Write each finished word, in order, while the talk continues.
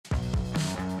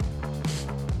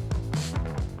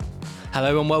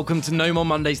Hello and welcome to No More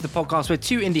Mondays, the podcast where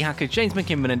two indie hackers, James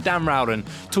McKinnon and Dan Rowden,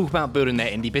 talk about building their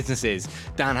indie businesses.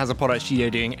 Dan has a product studio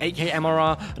doing 8K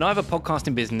MRR, and I have a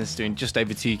podcasting business doing just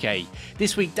over 2K.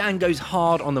 This week, Dan goes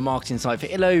hard on the marketing side for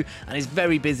Illo and is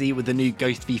very busy with the new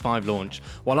Ghost V5 launch,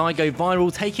 while I go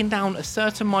viral taking down a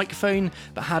certain microphone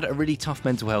that had a really tough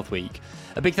mental health week.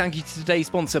 A big thank you to today's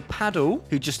sponsor, Paddle,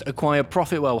 who just acquired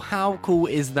Profitwell. How cool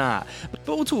is that? But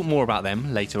we'll talk more about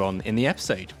them later on in the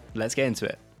episode. Let's get into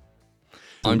it.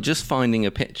 I'm just finding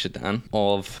a picture, Dan,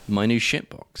 of my new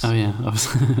shitbox. Oh yeah, I was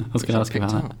going to ask you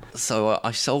about that. So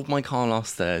I sold my car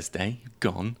last Thursday,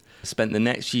 gone. Spent the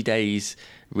next few days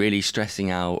really stressing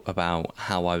out about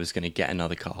how I was going to get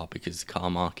another car because the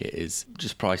car market is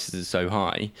just, prices are so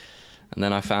high. And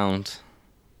then I found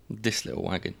this little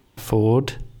wagon.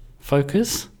 Ford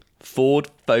Focus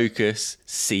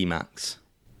C-Max.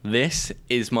 This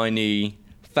is my new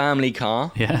family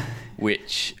car, Yeah.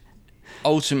 which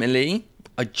ultimately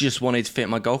I just wanted to fit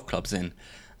my golf clubs in.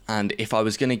 And if I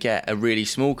was going to get a really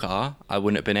small car, I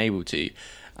wouldn't have been able to.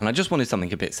 And I just wanted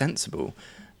something a bit sensible.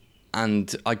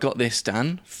 And I got this,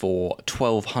 Dan, for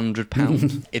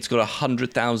 £1,200. It's got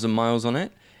 100,000 miles on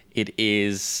it. It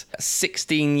is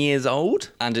 16 years old,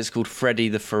 and it's called Freddy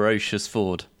the Ferocious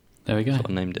Ford. There we go. That's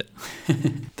what I named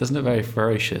it. Doesn't look very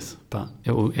ferocious, but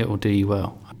it will do you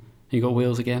well. You got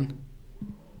wheels again?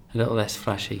 A little less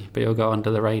flashy, but it'll go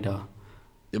under the radar.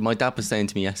 My dad was saying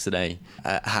to me yesterday,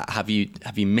 have you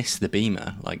missed the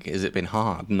Beamer? Like, has it been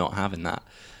hard not having that?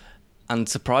 And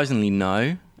surprisingly,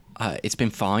 no. It's been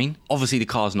fine. Obviously, the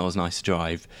car's not as nice to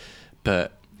drive,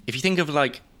 but if you think of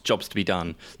like jobs to be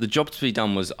done, the job to be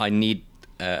done was I need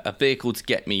a vehicle to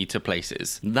get me to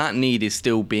places. That need is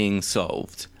still being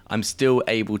solved. I'm still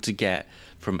able to get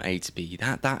from A to B.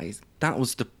 That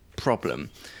was the problem,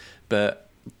 but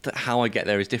how I get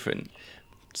there is different.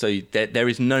 So there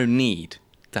is no need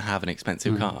to have an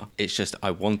expensive car. It's just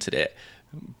I wanted it.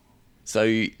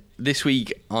 So this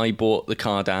week I bought the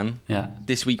car, Dan. Yeah.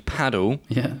 This week Paddle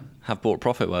Yeah. have bought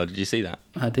Profitwell. Did you see that?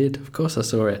 I did. Of course I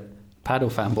saw it. Paddle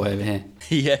fanboy over here.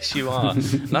 Yes, you are. And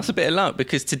that's a bit of luck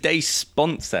because today's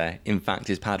sponsor, in fact,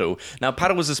 is Paddle. Now,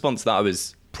 Paddle was the sponsor that I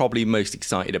was probably most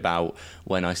excited about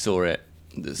when I saw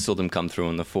them come through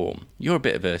on the form. You're a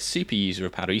bit of a super user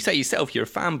of Paddle. You say yourself you're a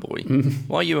fanboy.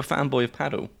 Why are you a fanboy of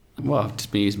Paddle? Well, I've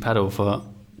just been using Paddle for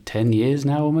 10 years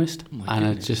now almost. Oh And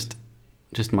it's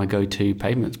just my go-to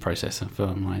payments processor for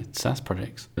my SaaS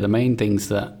projects. The main things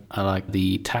that I like,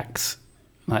 the tax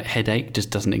headache just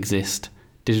doesn't exist.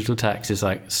 Digital tax is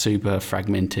like super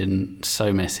fragmented and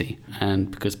so messy.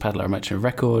 And because Paddle are a merchant of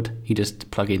record, you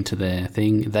just plug into their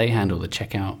thing, they handle the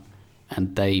checkout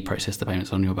and they process the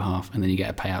payments on your behalf, and then you get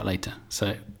a payout later.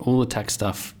 So all the tax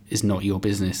stuff is not your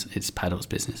business, it's Paddle's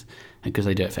business. And because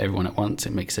they do it for everyone at once,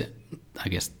 it makes it, I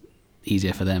guess,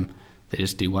 easier for them. They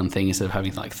just do one thing instead of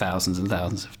having like thousands and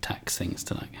thousands of tax things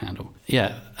to like handle.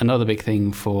 Yeah, another big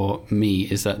thing for me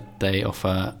is that they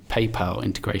offer PayPal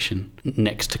integration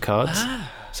next to cards.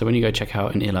 So when you go check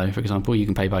out in Illo, for example, you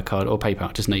can pay by card or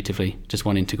PayPal just natively, just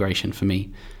one integration for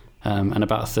me. And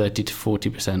about 30 to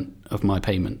 40% of my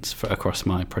payments across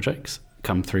my projects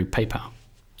come through PayPal.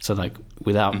 So like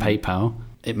without PayPal,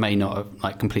 it may not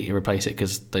like completely replace it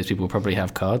because those people probably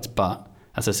have cards, but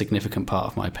that's a significant part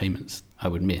of my payments I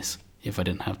would miss if I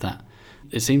didn't have that.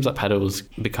 It seems like Paddle's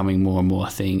becoming more and more a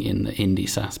thing in the indie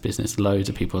SaaS business. Loads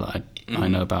of people that I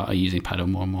know about are using Paddle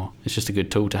more and more. It's just a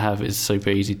good tool to have. It's super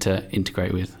easy to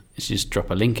integrate with. It's just drop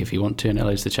a link if you want to and it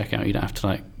allows the checkout. You don't have to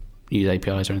like use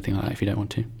APIs or anything like that if you don't want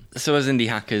to. So as indie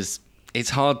hackers, it's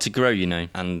hard to grow,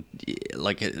 and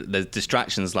like there's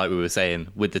distractions, like we were saying,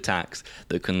 with the tax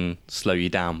that can slow you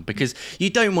down because you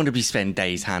don't want to be spending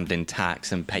days handling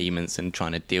tax and payments and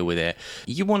trying to deal with it.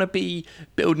 You want to be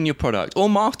building your product or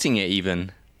marketing it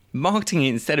even. Marketing it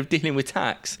instead of dealing with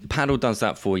tax. Paddle does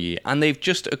that for you, and they've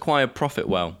just acquired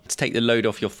Profitwell to take the load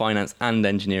off your finance and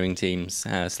engineering teams.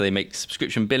 So they make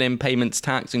subscription billing, payments,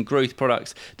 tax, and growth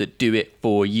products that do it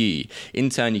for you. In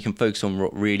turn, you can focus on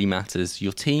what really matters: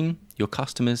 your team, your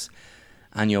customers,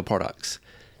 and your products.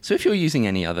 So if you're using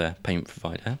any other payment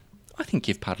provider, I think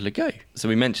give Paddle a go. So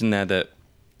we mentioned there that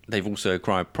they've also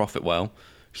acquired Profitwell.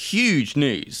 Huge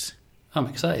news. I'm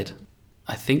excited.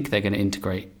 I think they're going to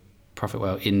integrate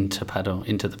Profitwell into Paddle,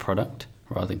 into the product,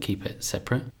 rather than keep it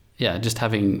separate. Yeah, just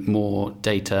having more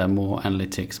data, more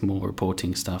analytics, more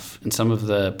reporting stuff. And some of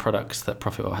the products that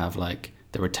Profitwell have, like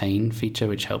the retain feature,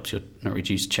 which helps you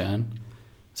reduce churn.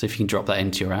 So if you can drop that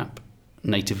into your app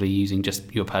natively using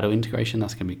just your Paddle integration,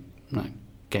 that's going to be like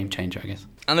game changer, I guess.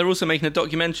 And they're also making a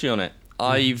documentary on it.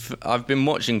 I've been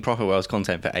watching Profitwell's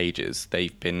content for ages.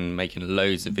 They've been making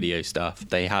loads of video stuff.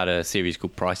 They had a series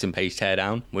called Price and Page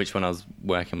Teardown, which when I was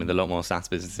working with a lot more SaaS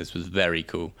businesses was very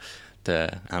cool.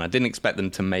 And I didn't expect them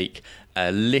to make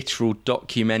a literal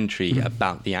documentary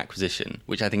about the acquisition,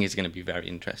 which I think is going to be very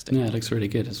interesting. Yeah, it looks really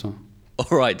good as well.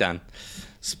 All right, Dan.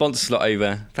 Sponsor slot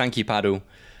over. Thank you, Paddle.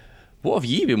 What have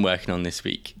you been working on this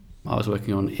week? I was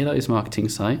working on Illo's marketing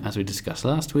site, as we discussed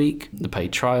last week, the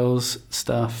paid trials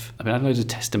stuff. I had loads of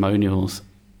testimonials.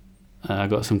 I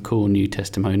got some cool new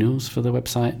testimonials for the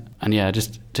website. And yeah,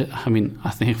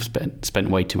 I think I've spent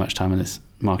way too much time on this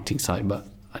marketing site, but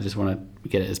I just want to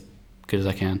get it as good as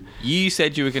I can. You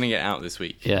said you were going to get out this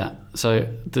week. Yeah. So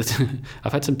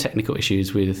I've had some technical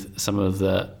issues with some of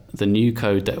the new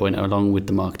code that went along with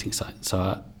the marketing site.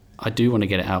 So I do want to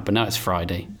get it out, but now it's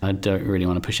Friday. I don't really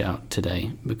want to push it out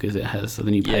today because it has the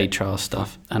new paid trial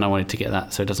stuff, and I wanted to get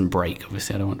that so it doesn't break.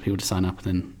 Obviously, I don't want people to sign up and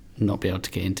then not be able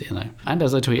to get into it. And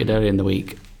as I tweeted earlier in the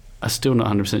week, I'm still not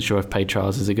 100% sure if paid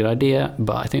trials is a good idea,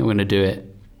 but I think we're going to do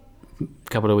it a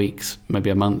couple of weeks,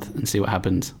 maybe a month, and see what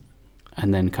happens,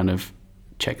 and then kind of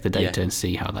check the data and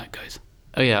see how that goes.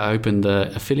 Oh yeah, I opened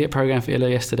the affiliate program for Illo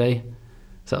yesterday.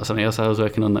 So that was something else I was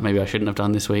working on that maybe I shouldn't have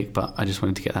done this week, but I just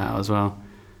wanted to get that out as well.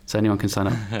 So anyone can sign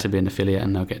up to be an affiliate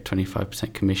and they'll get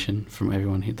 25% commission from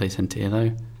everyone who they send to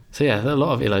Illo. So yeah, a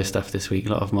lot of Illo stuff this week, a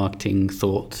lot of marketing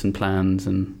thoughts and plans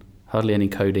and hardly any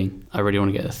coding. I really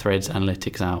want to get the Threads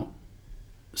analytics out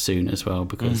soon as well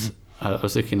because I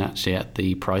was looking actually at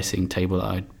the pricing table that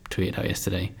I tweeted out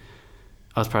yesterday.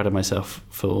 I was proud of myself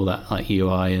for all that like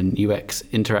UI and UX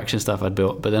interaction stuff I'd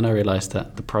built, but then I realised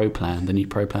that the new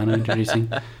Pro plan I'm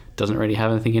introducing doesn't really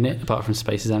have anything in it apart from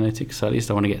Spaces Analytics, so at least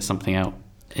I want to get something out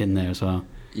in there as well.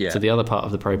 Yeah. So the other part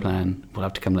of the Pro plan will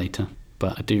have to come later,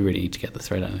 but I do really need to get the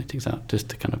Thread Analytics out just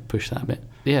to kind of push that a bit.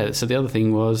 Yeah, so the other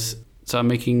thing was, so I'm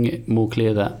making it more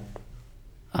clear that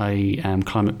I am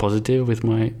climate positive with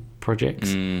my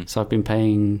projects. So I've been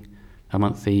paying a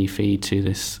monthly fee to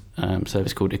this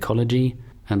service called Ecology,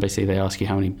 and basically they ask you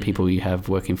how many people you have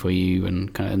working for you,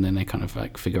 and then they kind of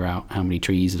like figure out how many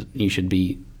trees you should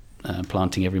be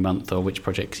planting every month or which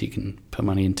projects you can put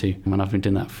money into. And I've been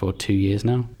doing that for 2 years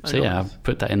now. So yeah, I've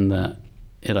put that in the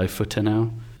Illo footer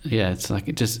now. Yeah, it's like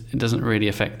it doesn't really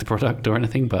affect the product or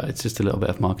anything, but it's just a little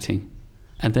bit of marketing.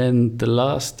 And then the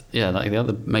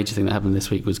other major thing that happened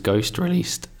this week was Ghost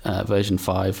released version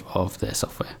 5 of their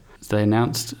software. So they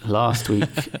announced last week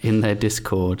in their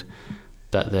Discord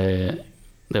that they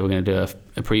were going to do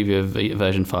a preview of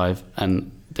version 5,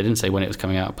 and they didn't say when it was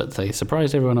coming out, but they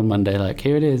surprised everyone on Monday, like,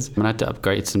 here it is. And I had to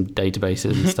upgrade some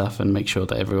databases and stuff and make sure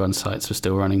that everyone's sites were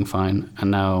still running fine.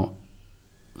 And now,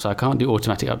 so I can't do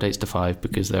automatic updates to 5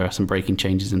 because there are some breaking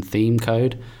changes in theme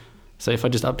code. So if I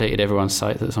just updated everyone's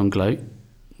site that's on Gloat,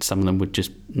 some of them would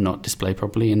just not display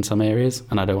properly in some areas,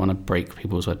 and I don't want to break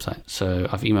people's website. So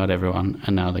I've emailed everyone,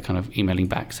 and now they're kind of emailing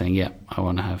back saying, yeah, I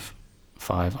want to have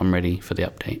 5. I'm ready for the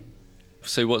update.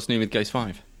 So what's new with Ghost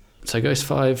 5? So Ghost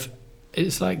 5...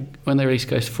 it's like when they released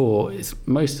Ghost 4, it's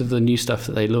most of the new stuff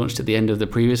that they launched at the end of the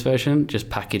previous version, just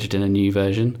packaged in a new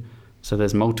version. So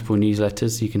there's multiple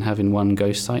newsletters you can have in one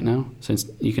Ghost site now. So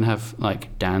you can have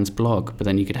like Dan's blog, but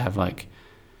then you could have like,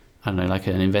 I don't know, like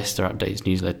an investor updates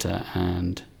newsletter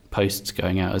and posts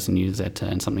going out as a newsletter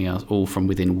and something else, all from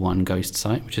within one Ghost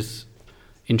site, which is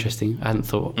interesting. I hadn't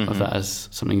thought of that as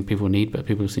something people need, but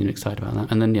people seem excited about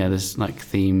that. And then, yeah, there's like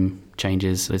theme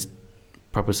changes. There's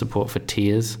proper support for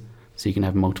tiers. So you can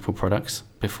have multiple products.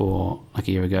 Before, like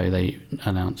a year ago, they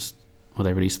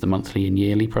released the monthly and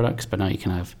yearly products, but now you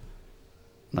can have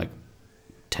like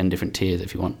 10 different tiers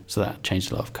if you want. So that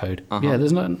changed a lot of code. Yeah,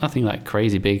 there's nothing like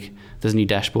crazy big. There's a new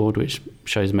dashboard which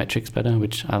shows metrics better,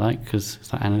 which I like because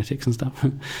it's like analytics and stuff.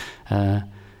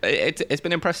 It's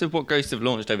been impressive what Ghost have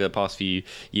launched over the past few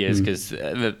years because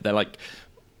they're like...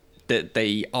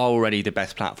 they are already the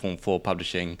best platform for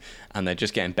publishing, and they're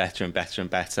just getting better and better and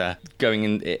better. Going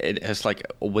in, it's like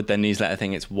with their newsletter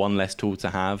thing, it's one less tool to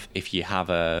have if you have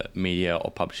a media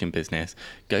or publishing business.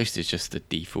 Ghost is just the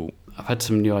default. I've had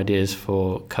some new ideas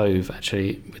for Cove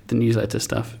actually with the newsletter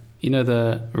stuff. You know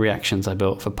the reactions I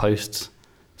built for posts?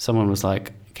 Someone was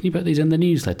like, can you put these in the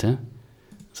newsletter?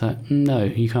 So no,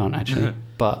 you can't actually.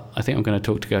 But I think I'm going to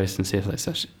talk to Ghost and see if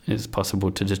it's possible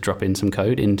to just drop in some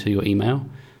code into your email.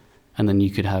 And then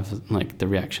you could have like the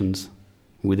reactions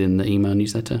within the email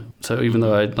newsletter. So even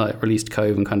though I released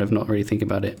Cove and kind of not really thinking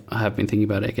about it, I have been thinking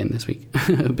about it again this week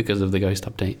because of the Ghost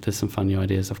update. There's some fun new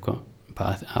ideas I've got,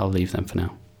 but I'll leave them for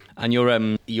now. And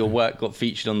your work got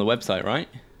featured on the website, right?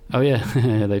 Oh yeah,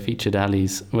 they featured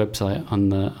Ali's website on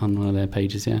one of their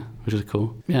pages, yeah, which was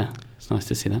cool. Yeah, it's nice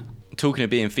to see that. talking of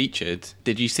being featured,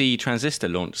 did you see Transistor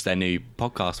launch their new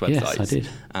podcast website? Yes, I did.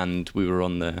 And we were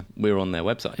on their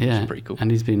website, which is pretty cool.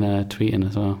 And he's been tweeting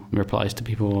as well, replies to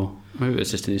people. Maybe it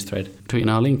was just in his thread,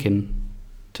 tweeting our link in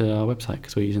to our website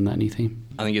because we're using that new theme.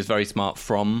 I think it's very smart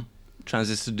from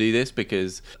Transistor to do this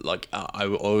because, like, I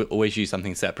always use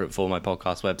something separate for my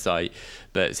podcast website,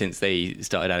 but since they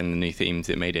started adding the new themes,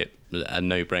 it made it a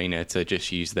no-brainer to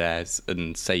just use theirs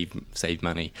and save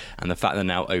money. And the fact they're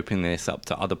now opening this up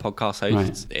to other podcast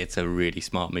hosts, It's a really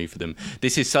smart move for them.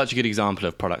 This is such a good example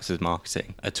of products as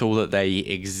marketing, a tool that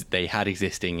they had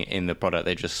existing in the product,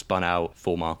 they just spun out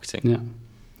for marketing.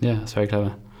 Yeah, that's very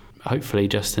clever. Hopefully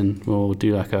Justin will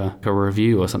do like a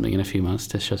review or something in a few months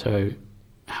to show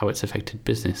how it's affected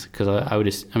business, because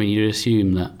you'd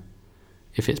assume that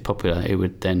if it's popular, it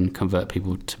would then convert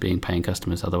people to being paying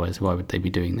customers. Otherwise, why would they be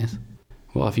doing this?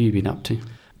 What have you been up to?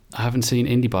 I haven't seen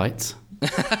Indie Bites.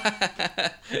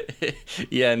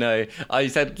 Yeah, no. I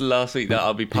said last week that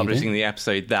I'll be publishing the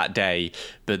episode that day,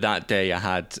 but that day I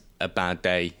had a bad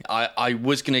day. I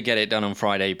was going to get it done on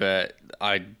Friday, but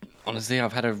I've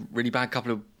had a really bad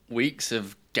couple of weeks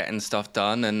of getting stuff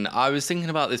done, and I was thinking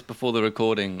about this before the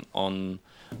recording on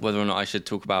whether or not I should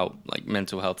talk about like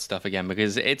mental health stuff again,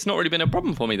 because it's not really been a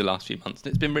problem for me the last few months, and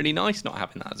it's been really nice not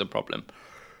having that as a problem.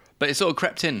 But it sort of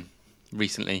crept in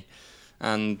recently,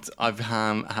 and I've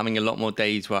having a lot more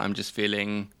days where I'm just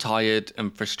feeling tired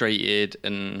and frustrated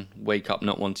and wake up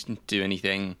not wanting to do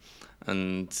anything,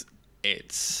 and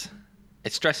it's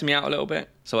stressing me out a little bit.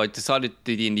 So I decided to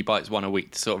do the Indie Bites one a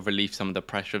week to sort of relieve some of the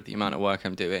pressure of the amount of work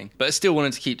I'm doing. But I still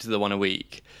wanted to keep to the one a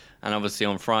week. And obviously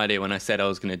on Friday when I said I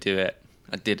was going to do it,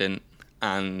 I didn't.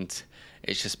 And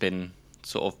it's just been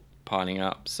sort of piling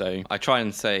up. So I try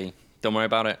and say, don't worry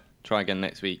about it. Try again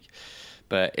next week.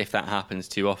 But if that happens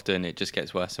too often, it just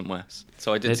gets worse and worse.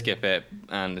 So I did skip it.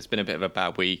 And it's been a bit of a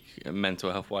bad week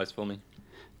mental health wise for me.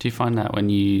 Do you find that when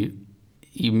you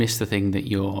miss the thing that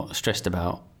you're stressed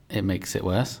about, it makes it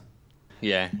worse?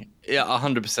 Yeah,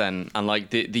 100%. And like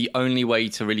the only way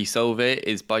to really solve it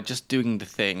is by just doing the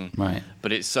thing. Right.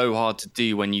 But it's so hard to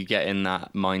do when you get in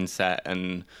that mindset,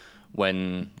 and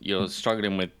when you're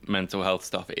struggling with mental health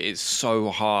stuff, it's so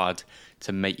hard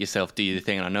to make yourself do the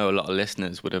thing. And I know a lot of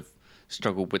listeners would have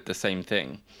struggled with the same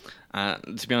thing.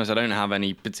 To be honest, I don't have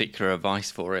any particular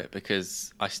advice for it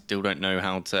because I still don't know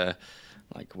how to,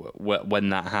 like, when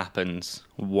that happens,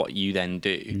 what you then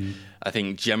do. I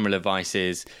think general advice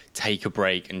is take a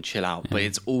break and chill out, but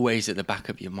it's always at the back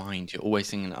of your mind. You're always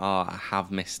thinking, I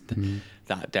have missed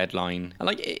that deadline. And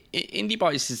like Indie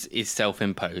Bites is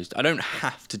self-imposed. I don't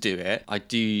have to do it. I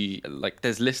do, like,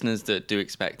 there's listeners that do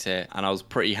expect it, and I was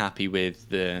pretty happy with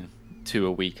the 2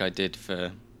 a week I did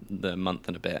for the month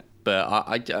and a bit. But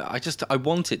I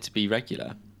want it to be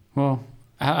regular. Well,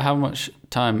 how much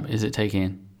time is it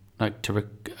taking? Like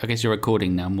I guess you're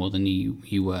recording now more than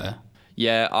you were.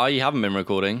 Yeah, I haven't been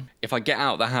recording. If I get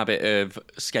out the habit of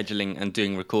scheduling and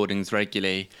doing recordings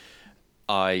regularly,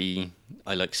 I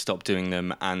like stop doing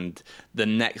them, and the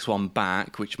next one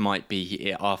back, which might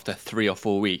be after 3 or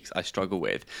 4 weeks, I struggle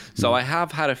with. So I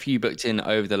have had a few booked in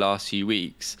over the last few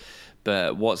weeks.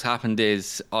 But what's happened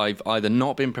is I've either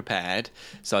not been prepared,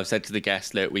 so I've said to the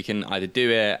guest, look, we can either do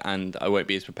it and I won't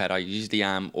be as prepared I usually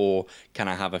am, or can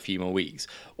I have a few more weeks?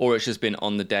 Or it's just been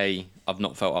on the day I've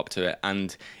not felt up to it.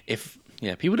 And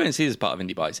people don't see this part of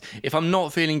Indie Bites. If I'm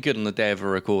not feeling good on the day of a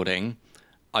recording,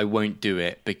 I won't do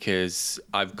it because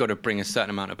I've got to bring a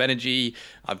certain amount of energy.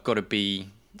 I've got to be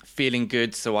feeling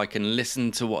good so I can listen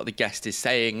to what the guest is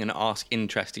saying and ask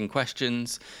interesting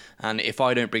questions. And if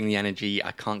I don't bring the energy,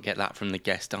 I can't get that from the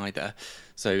guest either.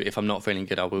 So if I'm not feeling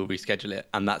good, I will reschedule it.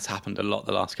 And that's happened a lot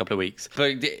the last couple of weeks.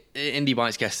 But the Indie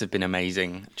Bites guests have been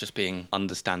amazing, just being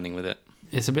understanding with it.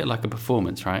 It's a bit like a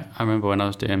performance, right? I remember when I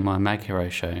was doing my Mag Hero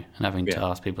show and having to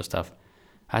ask people stuff,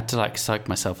 I had to like psych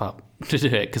myself up to do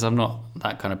it because I'm not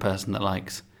that kind of person that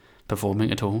likes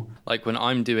performing at all. Like when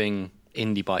I'm doing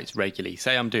Indie Bites regularly,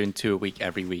 say I'm doing 2 a week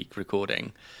every week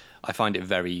recording, I find it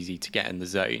very easy to get in the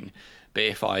zone. But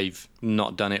if I've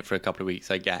not done it for a couple of weeks,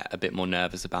 I get a bit more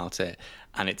nervous about it,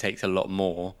 and it takes a lot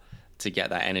more to get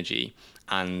that energy.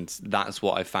 And that's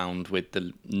what I found with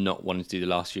the not wanting to do the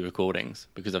last few recordings,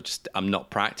 because I'm not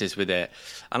practiced with it.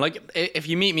 And like, if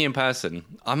you meet me in person,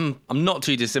 I'm not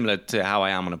too dissimilar to how I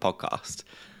am on a podcast.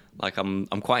 Like I'm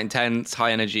quite intense,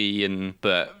 high energy,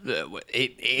 but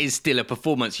it is still a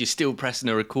performance. You're still pressing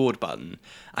a record button,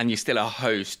 and you're still a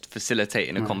host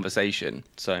facilitating a conversation.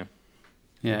 So,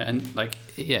 yeah, and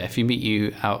if you meet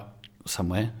you out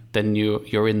somewhere, then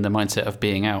you're in the mindset of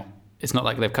being out. It's not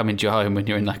like they've come into your home when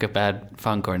you're in like a bad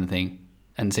funk or anything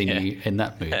and seen you in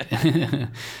that mood.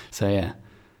 So yeah.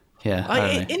 Yeah,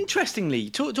 totally. Interestingly,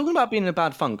 talking about being in a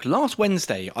bad funk, last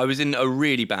Wednesday I was in a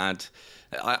really bad.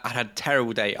 I had a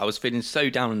terrible day. I was feeling so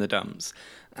down in the dumps,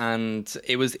 and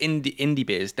it was indie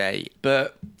beers day.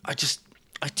 But I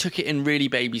took it in really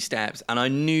baby steps, and I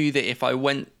knew that if I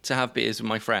went to have beers with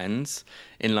my friends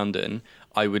in London,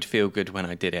 I would feel good when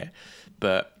I did it.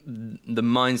 But the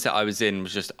mindset I was in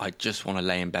was just, I just want to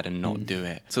lay in bed and not do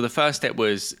it. So the first step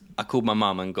was I called my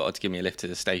mum and got her to give me a lift to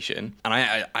the station. And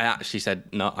I actually said,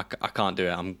 no, I can't do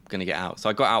it. I'm going to get out. So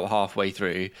I got out halfway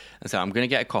through and said, I'm going to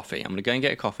get a coffee. I'm going to go and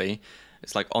get a coffee.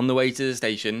 It's like on the way to the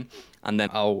station, and then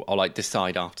I'll like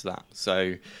decide after that.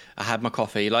 So I had my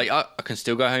coffee. Like I can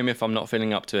still go home if I'm not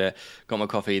feeling up to it. Got my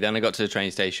coffee. Then I got to the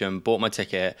train station, bought my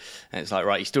ticket, and it's like,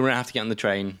 right, you still don't have to get on the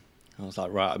train. I was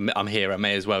like, right, I'm here. I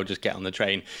may as well just get on the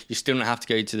train. You still don't have to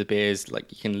go to the beers.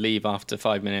 Like, you can leave after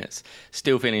 5 minutes.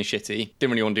 Still feeling shitty. Didn't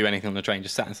really want to do anything on the train.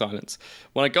 Just sat in silence.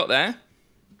 When I got there,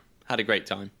 had a great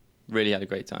time. Really had a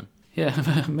great time.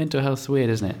 Yeah, mental health's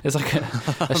weird, isn't it? It's like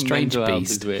a strange Mental health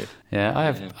beast. is weird. Yeah,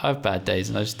 I have bad days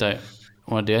and I just don't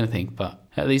want to do anything. But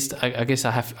at least I guess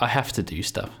I have to do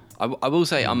stuff. I will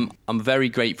say I'm very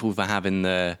grateful for having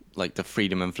the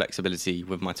freedom and flexibility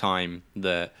with my time,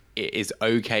 that it is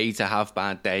okay to have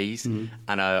bad days, and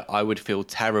I would feel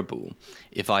terrible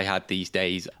if I had these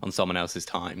days on someone else's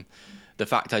time. The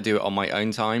fact I do it on my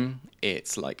own time,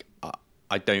 it's like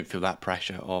I don't feel that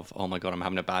pressure of, oh my God, I'm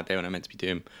having a bad day when I'm meant to be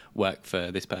doing work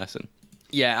for this person.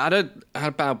 Yeah, I had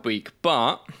a bad week,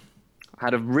 but I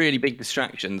had a really big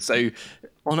distraction. So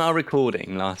on our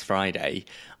recording last Friday,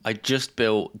 I just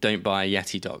built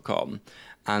don'tbuyayeti.com.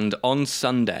 And on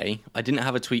Sunday, I didn't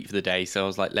have a tweet for the day, so I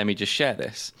was like, let me just share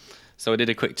this. So I did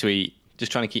a quick tweet,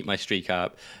 just trying to keep my streak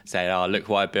up, saying, oh, look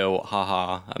what I built,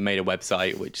 haha. I made a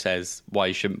website which says why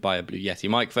you shouldn't buy a Blue Yeti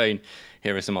microphone.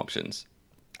 Here are some options.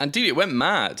 And dude, it went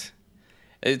mad.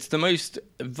 It's the most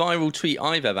viral tweet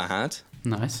I've ever had.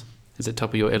 Nice. Is it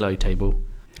top of your Illo table?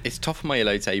 It's top of my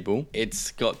Illo table.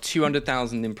 It's got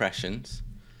 200,000 impressions.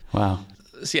 Wow.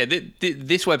 So yeah,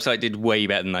 this website did way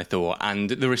better than I thought, and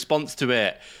the response to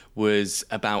it was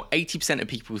about 80% of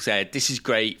people said, this is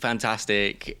great,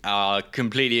 fantastic,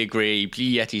 completely agree, Blue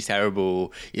Yeti's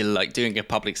terrible, you're like doing a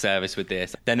public service with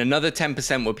this. Then another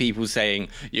 10% were people saying,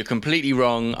 you're completely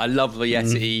wrong, I love the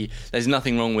Yeti, there's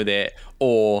nothing wrong with it,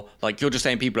 or like you're just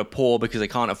saying people are poor because they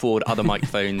can't afford other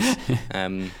microphones.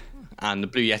 And the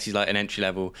Blue Yeti's like an entry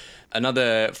level.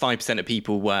 Another 5% of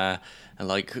people were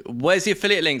like, where's the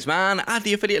affiliate links, man? Add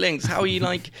the affiliate links. How are you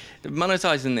like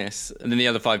monetizing this? And then the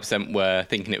other 5% were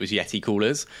thinking it was Yeti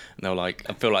coolers. And they were like,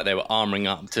 I feel like they were armoring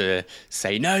up to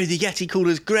say, no, the Yeti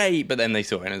cooler's great. But then they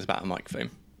saw it and it was about a microphone.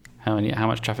 How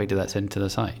much traffic did that send to the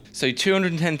site? So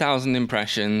 210,000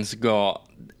 impressions, got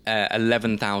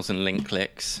 11,000 link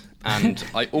clicks. And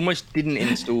I almost didn't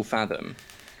install Fathom.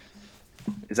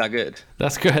 Is that good?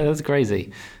 That's good. That's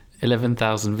crazy.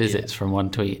 11,000 visits from one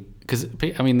tweet. Because,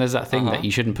 I mean, there's that thing that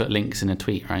you shouldn't put links in a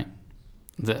tweet, right?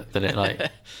 That it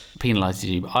like penalises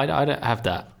you. But I don't have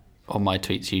that on my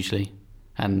tweets usually.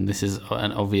 And this is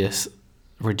an obvious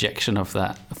rejection of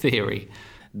that theory.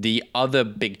 The other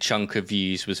big chunk of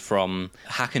views was from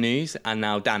Hacker News. And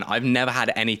now, Dan, I've never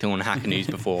had anything on Hacker News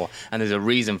before. And there's a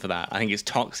reason for that. I think it's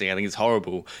toxic. I think it's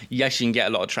horrible. Yes, you can get a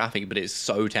lot of traffic, but it's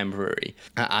so temporary.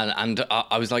 And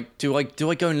I was like, do I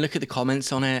go and look at the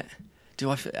comments on it?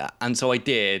 And so I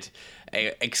did,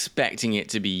 expecting it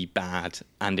to be bad,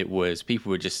 and it was.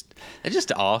 People were they're just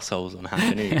arseholes on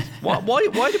Hacker News.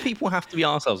 Why do people have to be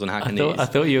arseholes on Hacker News? I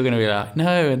thought you were going to be like,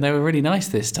 no, and they were really nice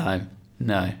this time.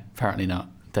 No, apparently not.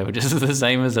 They were just the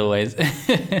same as always.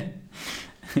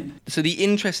 So the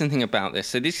interesting thing about this,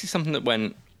 so this is something that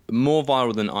went more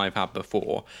viral than I've had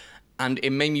before, and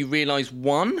it made me realise,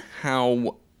 one,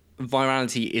 how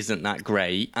virality isn't that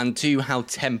great, and two, how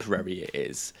temporary it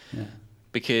is. Yeah.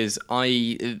 Because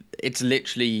it's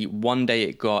literally one day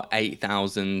it got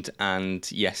 8,000 and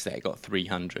yesterday it got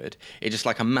 300. It's just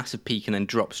like a massive peak and then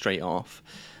drop straight off.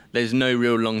 There's no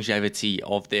real longevity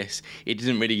of this. It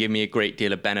doesn't really give me a great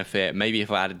deal of benefit. Maybe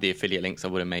if I added the affiliate links, I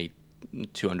would have made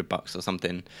 $200 or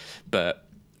something. But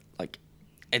like,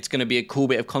 it's going to be a cool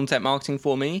bit of content marketing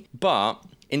for me. But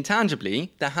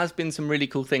intangibly, there has been some really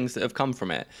cool things that have come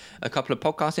from it. A couple of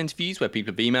podcast interviews where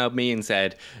people have emailed me and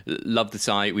said, love the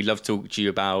site, we'd love to talk to you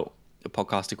about the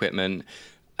podcast equipment.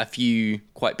 A few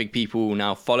quite big people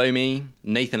now follow me.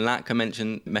 Nathan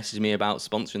Latka messaged me about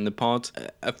sponsoring the pod.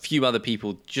 A few other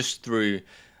people just through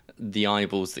the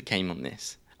eyeballs that came on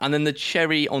this. And then the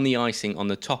cherry on the icing on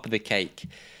the top of the cake.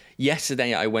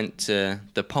 Yesterday I went to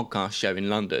the podcast show in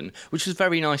London, which was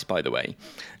very nice, by the way.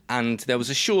 And there was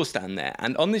a Shure stand there.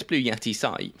 And on this Blue Yeti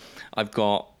site, I've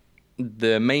got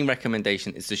the main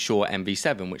recommendation is the Shure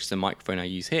MV7, which is the microphone I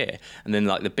use here. And then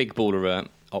like the big baller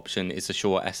option is the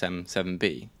Shure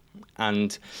SM7B.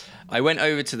 And I went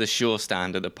over to the Shure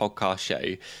stand at the podcast show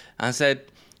and I said,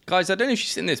 guys, I don't know if you've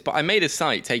seen this, but I made a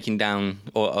site taking down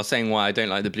or saying why I don't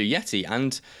like the Blue Yeti.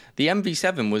 And the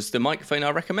MV7 was the microphone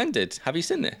I recommended. Have you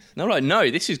seen this? And they were like, no,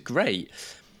 this is great.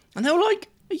 And they were like,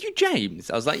 are you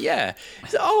James? I was like, yeah.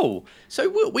 Said, oh, so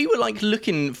we were like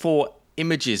looking for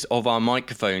images of our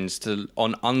microphones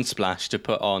on Unsplash to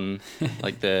put on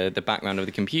like the background of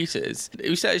the computers.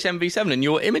 We searched MV7 and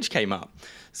your image came up.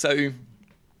 So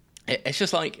it's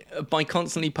just like by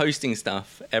constantly posting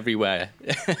stuff everywhere,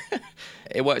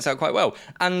 it works out quite well.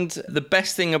 And the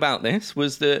best thing about this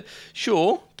was that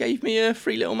Shure gave me a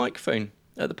free little microphone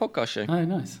at the podcast show. Oh,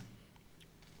 nice.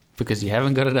 Because you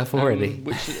haven't got enough already.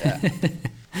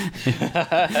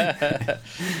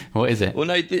 What is it? Well,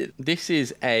 no, this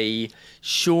is a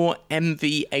Shure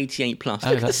MV88 Plus.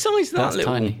 Look at the size of that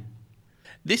little... tiny.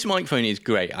 This microphone is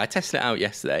great. I tested it out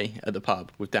yesterday at the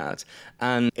pub with Dad.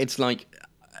 And it's like,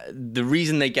 the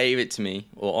reason they gave it to me,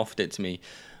 or offered it to me,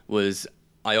 was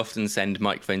I often send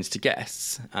microphones to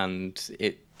guests, and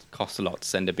it costs a lot to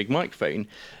send a big microphone.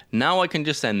 Now I can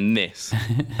just send this.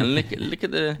 And look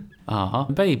at the...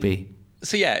 baby.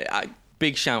 So yeah,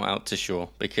 big shout out to Shure,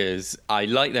 because I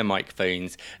like their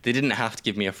microphones. They didn't have to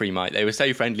give me a free mic. They were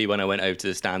so friendly when I went over to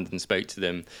the stand and spoke to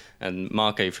them. And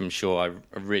Marco from Shure,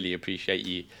 I really appreciate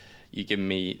you giving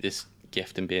me this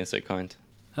gift and being so kind.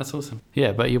 That's awesome.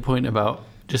 Yeah, but your point about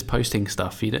just posting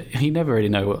stuff, you never really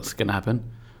know what's going to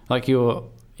happen. Like your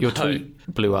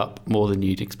tweet blew up more than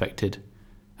you'd expected.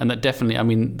 And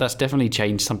that's definitely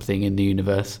changed something in the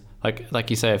universe. Like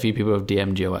you say, a few people have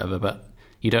DM'd you or whatever, but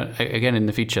you don't, again, in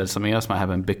the future, something else might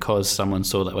happen because someone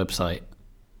saw that website.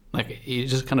 Like, you're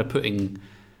just kind of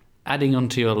adding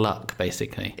onto your luck,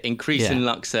 basically. Increasing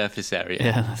luck surface area.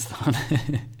 Yeah, that's the one.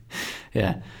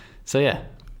 Yeah. So, yeah,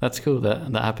 that's cool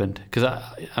that happened. Because,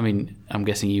 I'm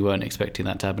guessing you weren't expecting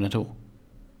that to happen at all.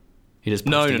 You just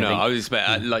No. I was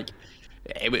expecting,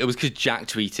 it was because Jack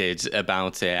tweeted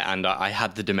about it and I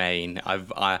had the domain.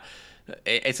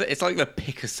 It's like the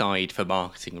pick a side for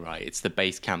marketing, right? It's the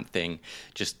Basecamp thing.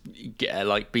 Just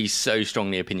be so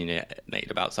strongly opinionated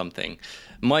about something.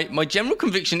 My general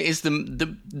conviction is the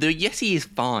Yeti is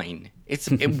fine.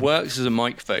 It works as a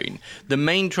microphone. The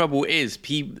main trouble is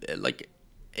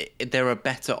there are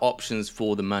better options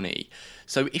for the money.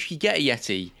 So if you get a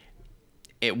Yeti,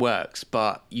 it works,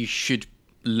 but you should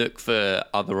look for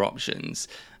other options.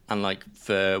 And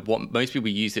for what most people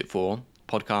use it for,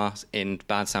 podcasts in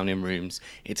bad sounding rooms,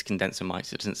 it's condenser mics,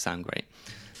 so it doesn't sound great.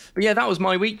 But yeah, that was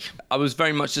my week. I was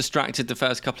very much distracted the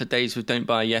first couple of days with Don't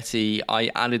Buy a Yeti.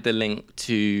 I added the link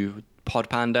to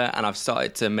Podpanda and I've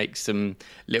started to make some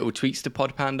little tweaks to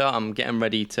Podpanda. I'm getting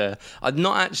ready to... I've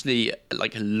not actually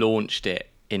launched it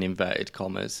in inverted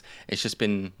commas. It's just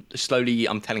been slowly,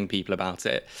 I'm telling people about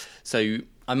it. So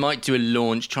I might do a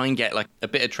launch, try and get a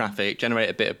bit of traffic, generate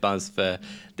a bit of buzz for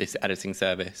this editing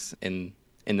service in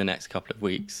the next couple of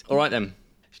weeks. All right then.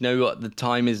 You know what the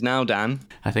time is now, Dan?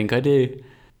 I think I do.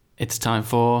 It's time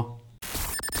for...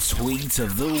 Tweet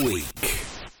of the Week.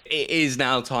 It is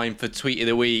now time for Tweet of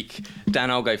the Week. Dan,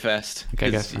 I'll go first.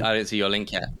 Okay, go. I don't see your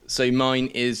link yet. So mine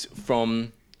is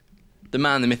from the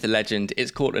man, the myth, the legend.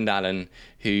 It's Cortland Allen,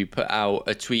 who put out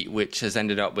a tweet which has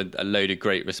ended up with a load of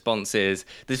great responses.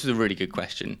 This was a really good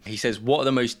question. He says, what are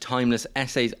the most timeless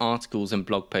essays, articles and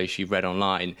blog posts you've read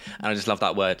online? And I just love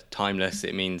that word, timeless.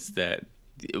 It means that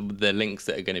the links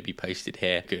that are going to be posted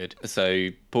here, good. So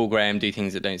Paul Graham, Do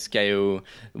Things That Don't Scale.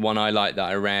 One I like that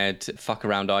I read, Fuck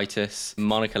Around-itis.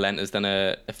 Monica Lent has done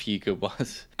a few good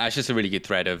ones. It's just a really good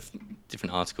thread of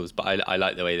different articles, but I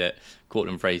like the way that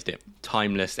Cortland phrased it.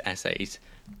 Timeless essays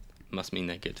must mean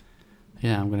they're good.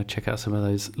 Yeah, I'm going to check out some of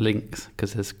those links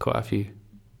because there's quite a few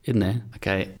in there.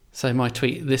 Okay, so my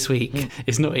tweet this week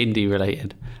is not indie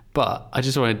related, but I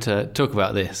just wanted to talk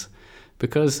about this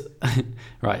because,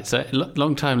 right, so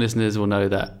long-time listeners will know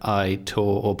that I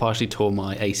partially tore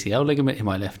my ACL ligament in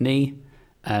my left knee,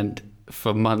 and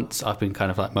for months I've been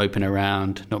kind of moping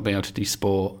around, not being able to do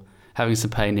sport, having some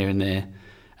pain here and there.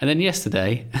 And then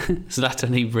yesterday,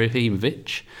 Zlatan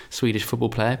Ibrahimovic, Swedish football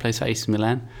player, plays for AC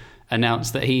Milan,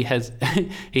 announced that he hasn't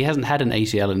had an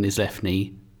ACL in his left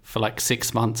knee for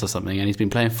 6 months or something, and he's been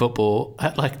playing football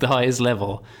at the highest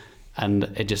level, and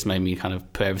it just made me kind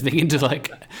of put everything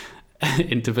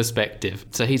into perspective.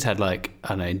 So he's had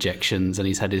injections, and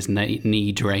he's had his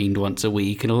knee drained once a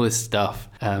week and all this stuff.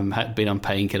 Had been on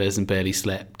painkillers and barely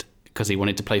slept because he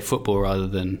wanted to play football rather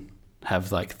than have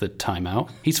the timeout.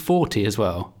 He's 40 as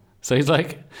well, so he's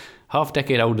half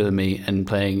decade older than me and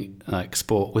playing like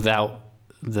sport without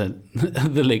the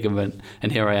the ligament,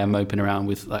 and here I am moping around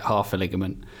with like half a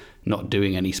ligament, not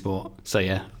doing any sport. So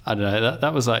yeah, I don't know.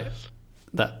 That was like,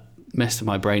 that messed with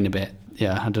my brain a bit.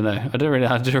 Yeah, I don't know. I don't really know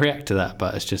how to react to that,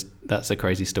 but that's a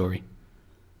crazy story.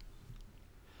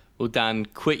 Well, Dan,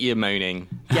 quit your moaning.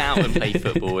 Get out and play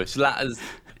football. If Zlatan's...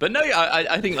 But no,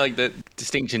 I think like the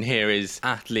distinction here is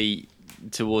athlete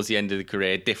towards the end of the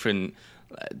career, different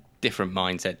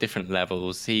mindset, different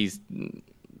levels. He's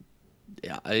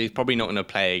probably not going to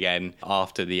play again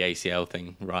after the ACL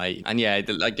thing, right? And yeah,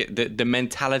 the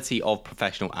mentality of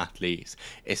professional athletes,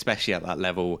 especially at that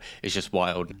level, is just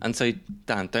wild. And so,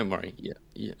 Dan, don't worry. Yeah,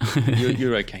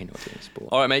 you're okay not doing sport.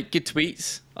 All right, mate. Good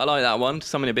tweets. I like that one.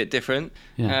 Something a bit different.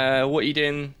 Yeah. What are you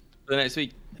doing for the next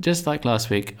week? Just like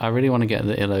last week, I really want to get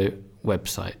the Illo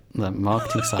website, the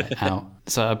marketing site out.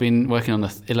 So I've been working on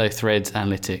the Illo Threads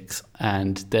analytics,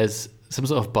 and there's some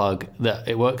sort of bug that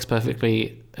it works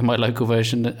perfectly in my local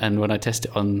version, and when I test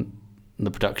it on the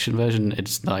production version,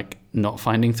 it's like not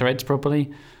finding threads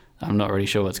properly. I'm not really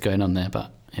sure what's going on there,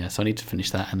 but yeah, so I need to finish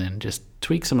that and then just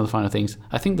tweak some of the final things.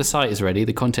 I think the site is ready,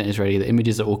 the content is ready, the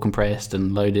images are all compressed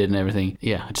and loaded and everything.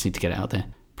 Yeah, I just need to get it out there.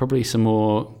 Probably some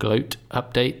more Gloat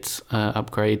updates,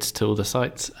 upgrades to all the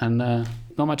sites, and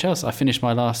not much else. I finished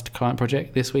my last client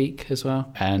project this week as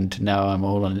well, and now I'm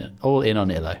all in on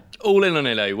Illo. All in on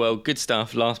Illo. Well, good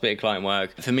stuff. Last bit of client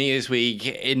work. For me this week,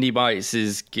 Indie Bites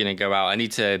is going to go out.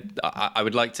 I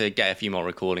would like to get a few more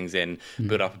recordings in,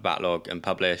 build up a backlog and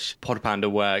publish. Pod Panda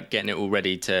work, getting it all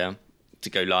ready to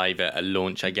go live at a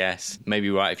launch, I guess.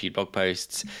 Maybe write a few blog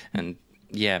posts. And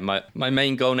yeah, my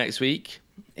main goal next week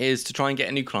is to try and get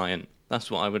a new client. That's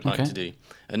what I would like to do.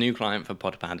 A new client for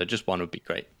Pod Panda. Just one would be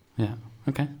great. Yeah.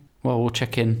 Okay. Well, we'll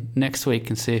check in next week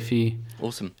and see if you...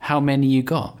 Awesome. How many you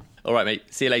got. All right, mate.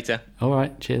 See you later. All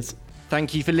right. Cheers.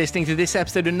 Thank you for listening to this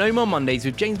episode of No More Mondays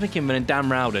with James McKinnon and Dan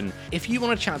Rowden. If you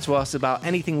want to chat to us about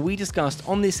anything we discussed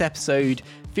on this episode,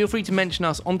 feel free to mention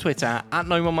us on Twitter at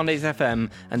No More Mondays FM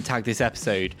and tag this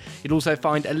episode. You'll also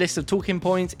find a list of talking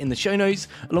points in the show notes,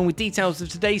 along with details of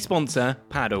today's sponsor,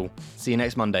 Paddle. See you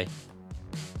next Monday.